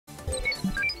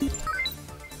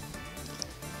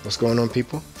What's going on,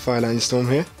 people? Fireline Storm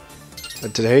here,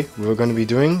 and today we're going to be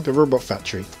doing the robot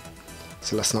factory.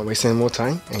 So let's not waste any more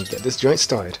time and get this joint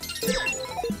started.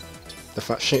 The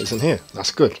fat shit isn't here.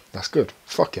 That's good. That's good.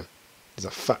 Fuck him. He's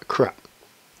a fat crap.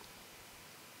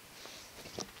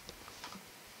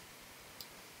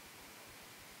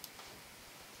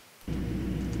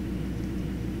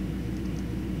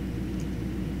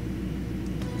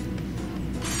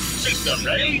 System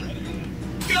ready?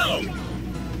 Go!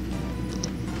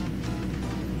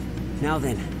 Now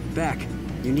then, Beck,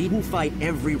 you needn't fight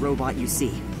every robot you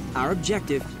see. Our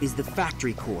objective is the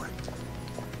factory core.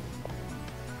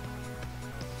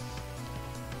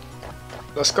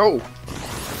 Let's go.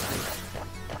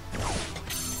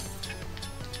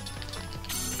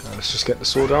 Let's just get the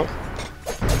sword out.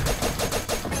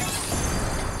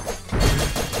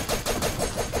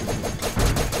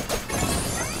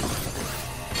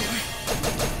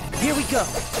 Here we go.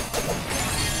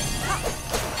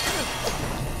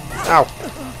 Ow.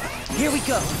 Here we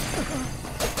go.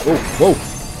 Whoa, whoa.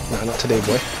 Nah, not today,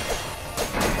 boy.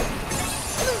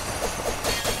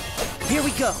 Here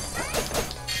we go.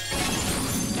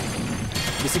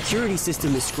 The security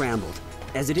system is scrambled.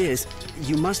 As it is,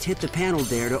 you must hit the panel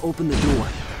there to open the door.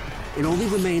 It only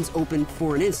remains open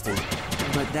for an instant,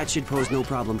 but that should pose no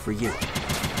problem for you.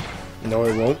 No,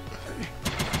 it won't.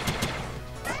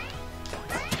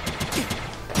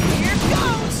 Here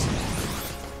goes!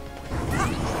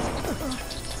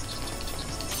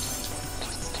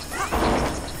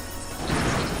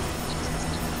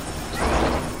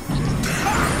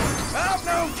 I've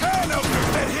known can openers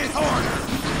that hit harder!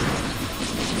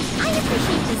 I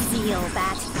appreciate the zeal,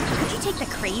 Bat. Could you take the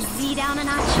crazy down a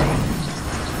notch?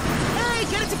 Hey,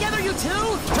 get it together, you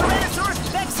two! Tyrannosaurus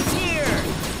Vex is here!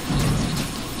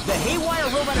 The Haywire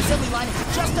Robot Assembly Line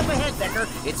is just up ahead, Becker.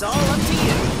 It's all up to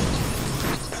you.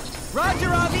 Roger,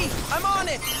 Avi! I'm on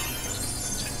it!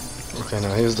 Okay,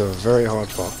 now here's the very hard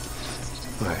part.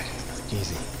 Alright,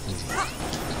 easy, easy.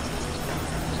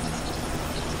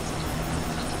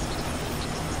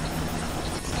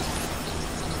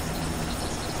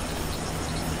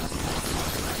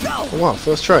 Go! Oh, wow,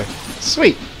 first try.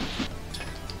 Sweet!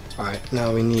 Alright,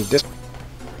 now we need this.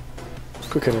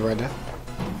 Quick hitter right there.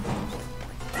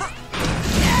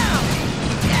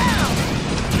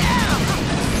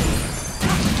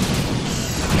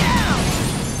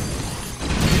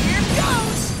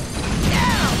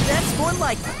 That's more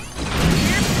like...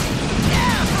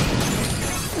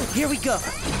 Here we go.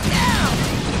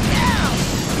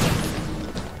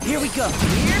 Here we go.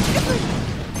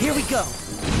 Here we go.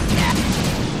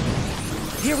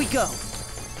 Here we go.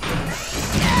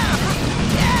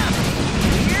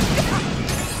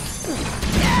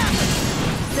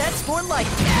 That's more like...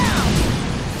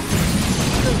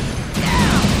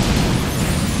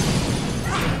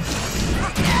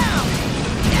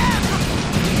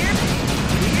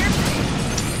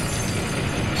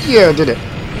 Yeah, I did it.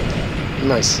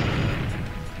 Nice.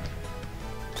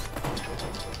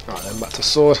 Alright, then back to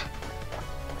sword.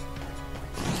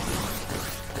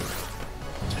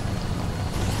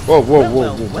 Whoa, whoa,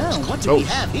 whoa, whoa. Well, what do Close. we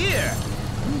have here?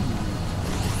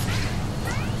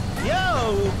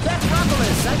 Yo,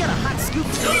 Betropolis, I got a hot scoop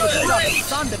to you with stuff in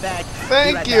Sonda bag. Be right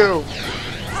Thank you.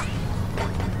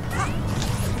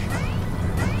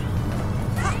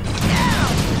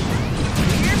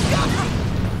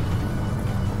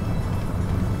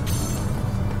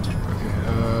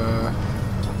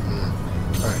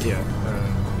 Alright, yeah.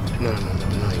 No,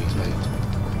 you.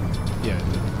 Yeah.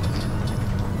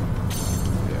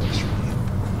 Yeah, that's right.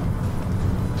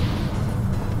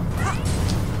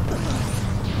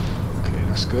 Okay,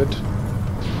 that's good.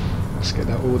 Let's get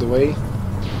that all the way.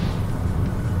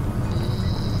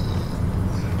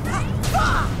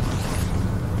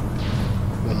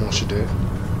 One more should do it.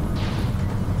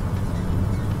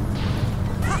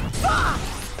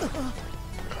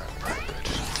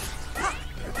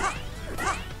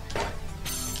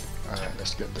 Alright,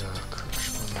 let's get the crush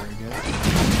one there again.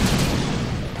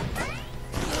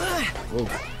 Whoa.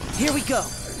 Here we go.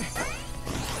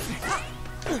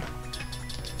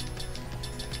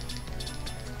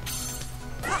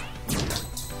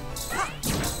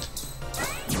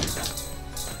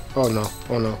 Oh no,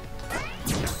 oh no.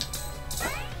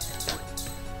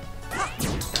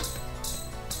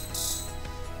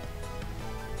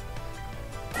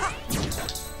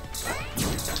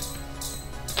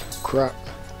 Crap.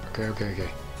 Okay.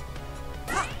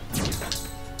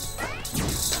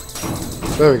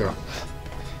 There we go.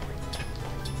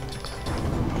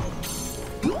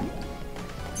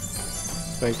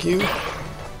 Thank you.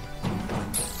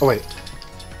 Oh wait.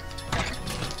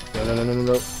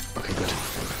 No. Okay, good.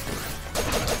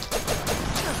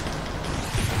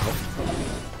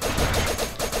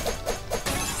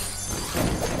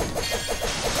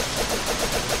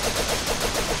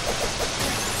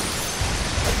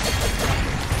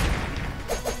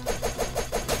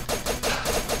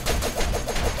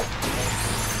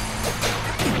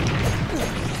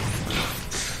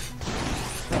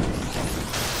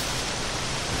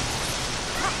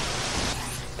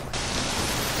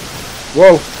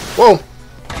 Whoa! Whoa!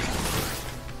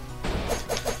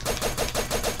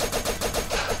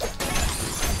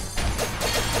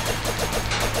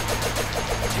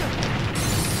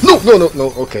 No! No! No!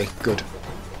 No! Okay, good.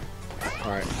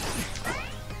 Alright.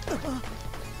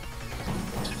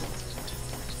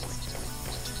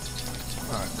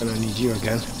 Alright, gonna need you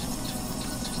again.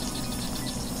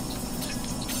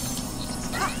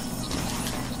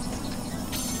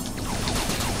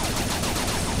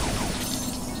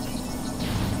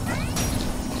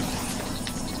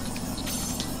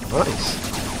 Nice.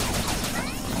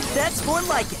 That's more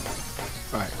like it.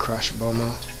 Alright, Crash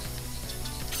Bomber.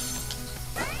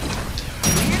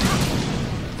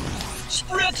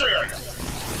 Sprinter!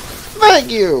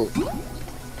 Thank you!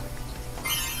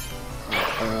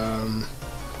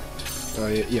 Oh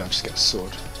yeah, I'll just get a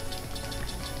sword.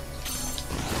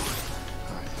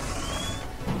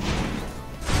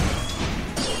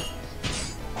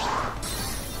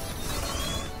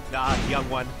 Ah, young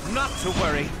one, not to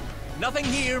worry. Nothing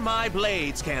here my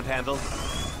blades can't handle.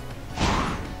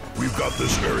 We've got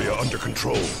this area under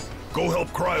control. Go help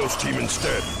Cryo's team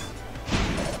instead.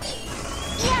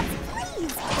 Yes,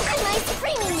 please! I like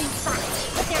screaming these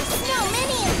spots, but there's so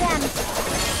many of them!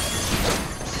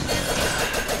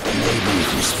 Maybe if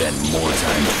you spend more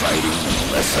time fighting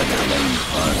and less on your lame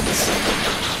puns.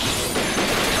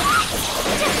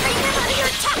 Just remember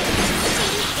your tongue!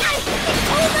 Shady cunt! It's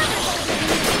over!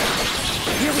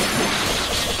 Here we go.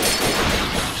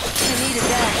 I needed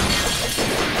that.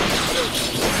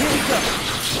 Here we go.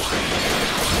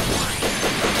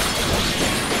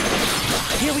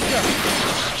 Here we go.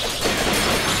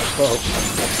 Oh.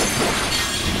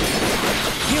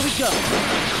 Here we go.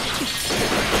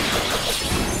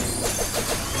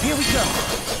 Here we go.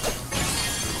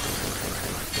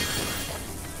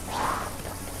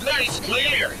 Nice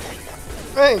clear!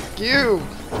 Thank you!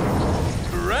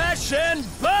 Crash and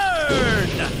burn!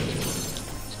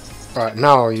 Alright,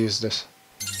 now I'll use this.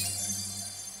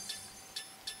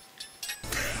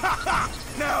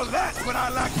 Now that's what I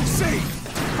like to see!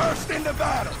 First into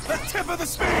battle, the tip of the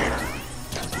spear!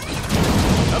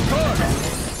 Of course!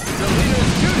 It's a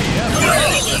leader's duty, after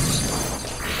all.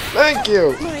 Thank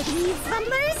you! More of these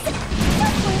rumblers?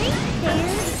 Don't worry,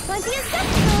 there's plenty of stuff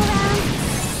to go around.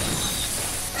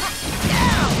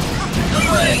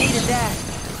 I needed that.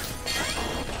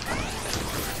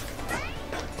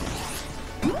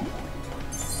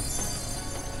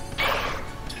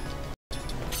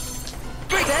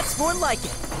 That's more like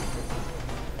it.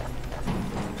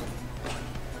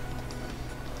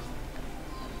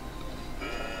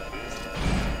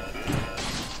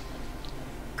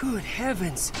 Good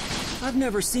heavens! I've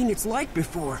never seen its like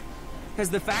before. Has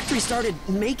the factory started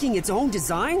making its own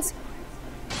designs?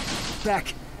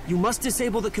 Beck, you must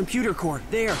disable the computer core,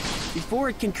 there, before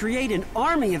it can create an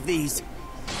army of these.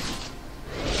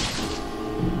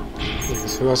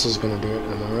 Yes, who else is gonna do it,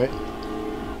 am I right?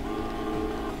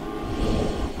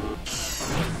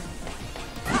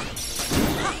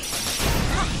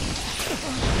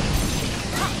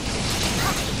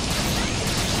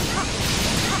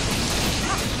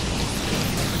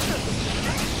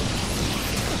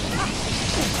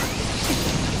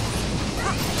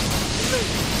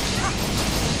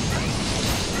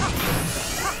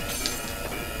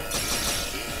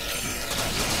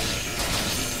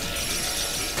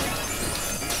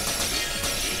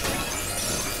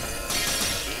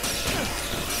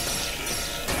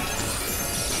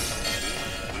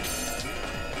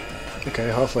 Okay,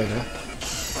 halfway there.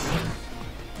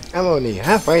 I'm only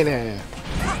halfway there.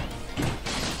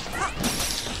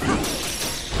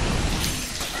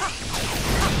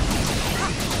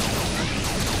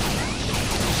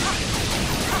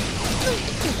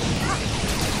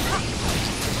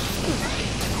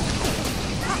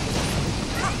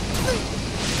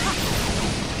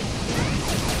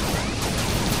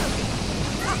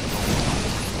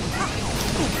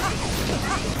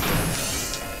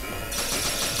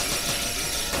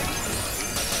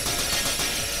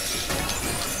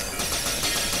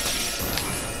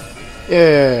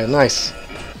 Yeah, nice.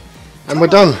 And we're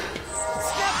done.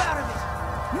 Snap out of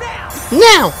it! Now!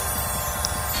 Now!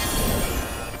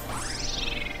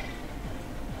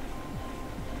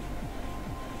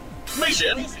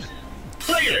 Mission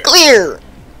clear! Clear!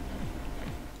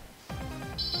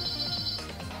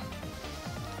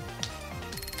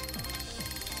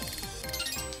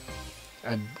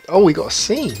 And, oh, we got a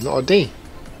C, not a D.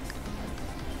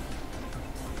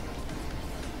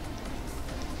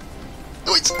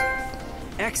 Oh, it's...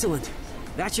 Excellent.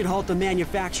 That should halt the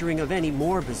manufacturing of any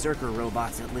more Berserker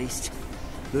robots, at least.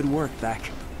 Good work,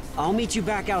 Beck. I'll meet you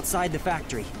back outside the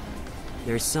factory.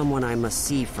 There's someone I must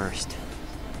see first.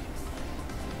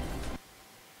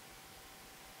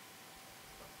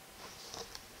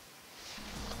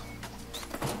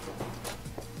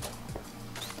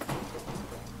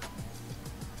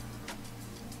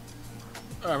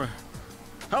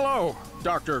 Hello,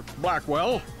 Dr.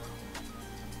 Blackwell.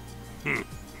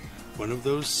 One of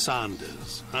those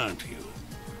Sanders, aren't you?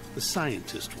 The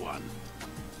scientist one.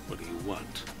 What do you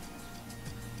want?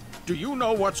 Do you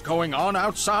know what's going on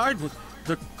outside with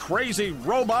the crazy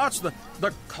robots, the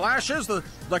clashes, the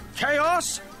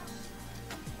chaos?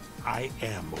 I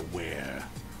am aware.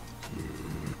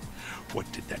 What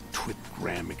did that Twit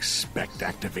Graham expect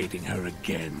activating her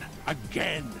again?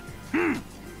 Again?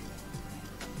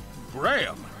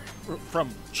 Graham? From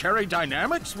Cherry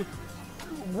Dynamics?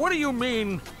 What do you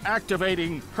mean,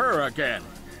 activating her again?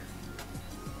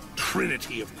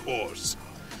 Trinity, of course.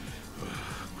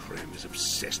 Graham is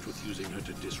obsessed with using her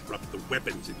to disrupt the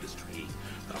weapons industry.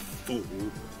 The fool.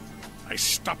 I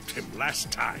stopped him last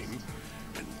time,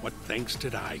 and what thanks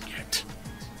did I get?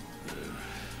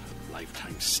 A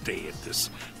lifetime stay at this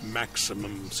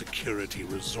maximum security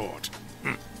resort.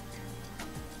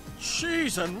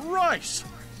 Cheese and rice!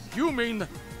 You mean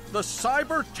the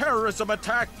cyber terrorism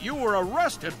attack you were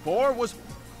arrested for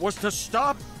was to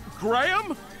stop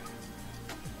Graham?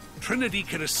 Trinity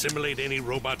can assimilate any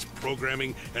robot's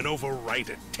programming and overwrite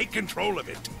it, take control of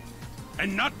it.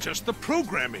 And not just the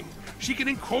programming. She can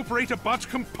incorporate a bot's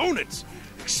components,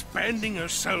 expanding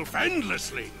herself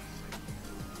endlessly.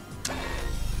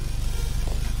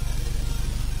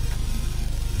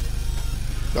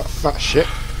 That fat shit.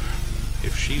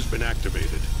 If she's been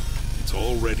activated, it's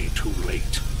already too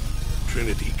late.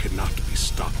 Trinity cannot be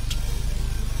stopped.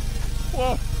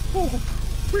 Oh,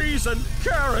 peas and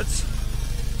carrots!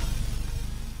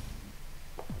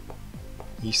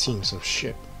 You seen some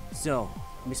shit. So,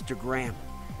 Mr. Graham,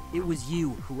 it was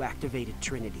you who activated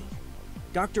Trinity.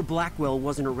 Dr. Blackwell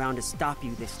wasn't around to stop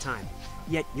you this time,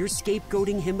 yet you're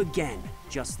scapegoating him again,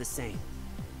 just the same.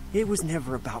 It was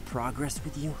never about progress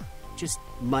with you, just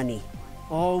money.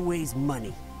 Always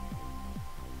money.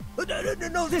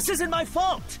 No, this isn't my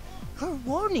fault! Her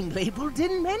warning label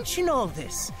didn't mention all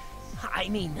this. I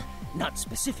mean, not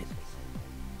specifically.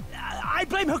 I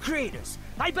blame her creators.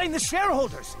 I blame the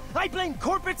shareholders. I blame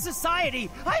corporate society.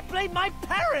 I blame my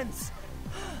parents.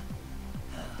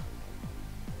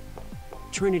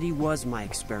 Trinity was my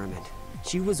experiment.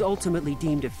 She was ultimately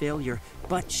deemed a failure,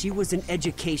 but she was an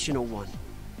educational one.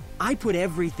 I put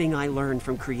everything I learned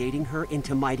from creating her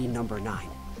into Mighty Number 9.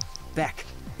 Beck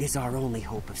is our only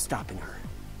hope of stopping her.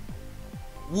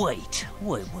 Wait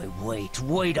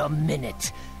a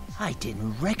minute. I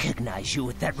didn't recognize you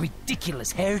with that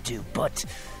ridiculous hairdo, but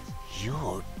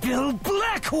you're Bill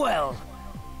Blackwell!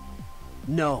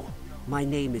 No, my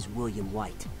name is William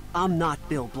White. I'm not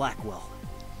Bill Blackwell.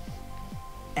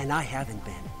 And I haven't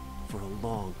been for a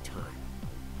long time.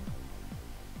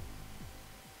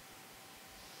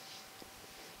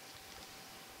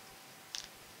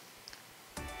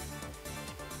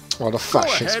 Oh, the fat Go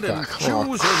shit's ahead and back. choose Oh,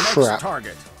 your crap. next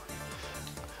target.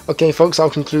 Okay, folks, I'll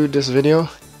conclude this video.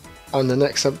 On the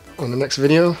next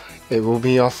video, it will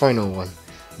be our final one.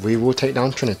 We will take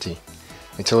down Trinity.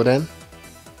 Until then,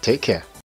 take care.